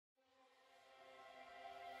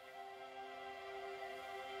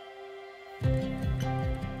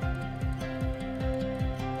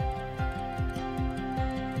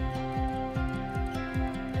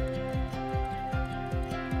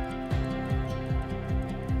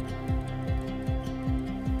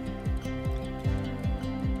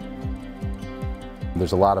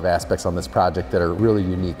There's a lot of aspects on this project that are really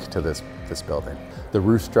unique to this building. The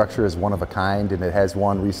roof structure is one of a kind, and it has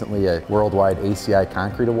won recently a worldwide ACI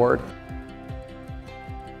Concrete Award.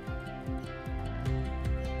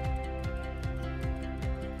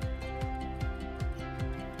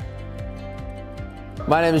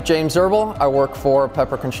 My name is James Zirbel. I work for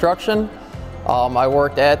Pepper Construction. I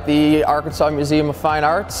worked at the Arkansas Museum of Fine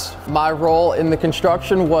Arts. My role in the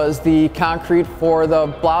construction was the concrete for the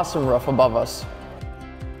blossom roof above us.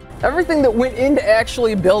 Everything that went into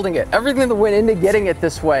actually building it, everything that went into getting it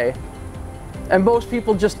this way, and most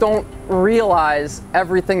people just don't realize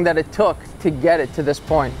everything that it took to get it to this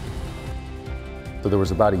point. So there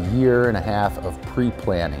was about a year and a half of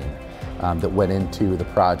pre-planning that went into the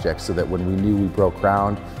project so that when we knew we broke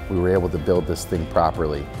ground, we were able to build this thing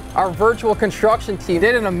properly. Our virtual construction team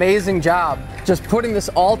did an amazing job just putting this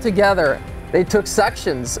all together. They took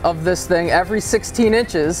sections of this thing every 16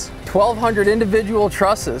 inches, 1,200 individual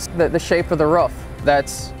trusses, the shape of the roof.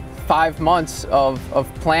 That's 5 months of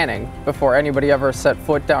planning before anybody ever set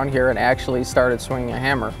foot down here and actually started swinging a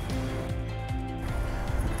hammer.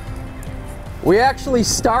 We actually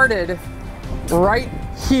started right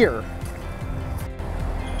here.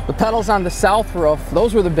 The pedals on the south roof,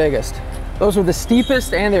 those were the biggest. Those were the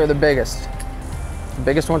steepest and they were the biggest. The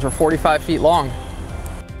biggest ones were 45 feet long.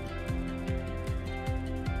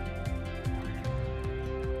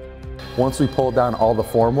 Once we pulled down all the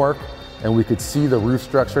formwork and we could see the roof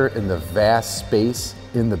structure and the vast space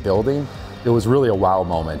in the building, it was really a wow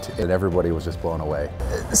moment and everybody was just blown away.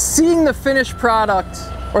 Seeing the finished product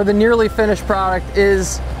or the nearly finished product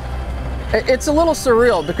it's a little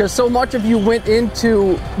surreal because so much of you went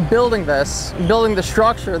into building this, building the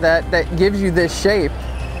structure that gives you this shape,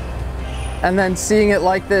 and then seeing it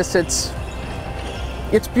like this, it's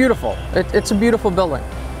beautiful. It's a beautiful building.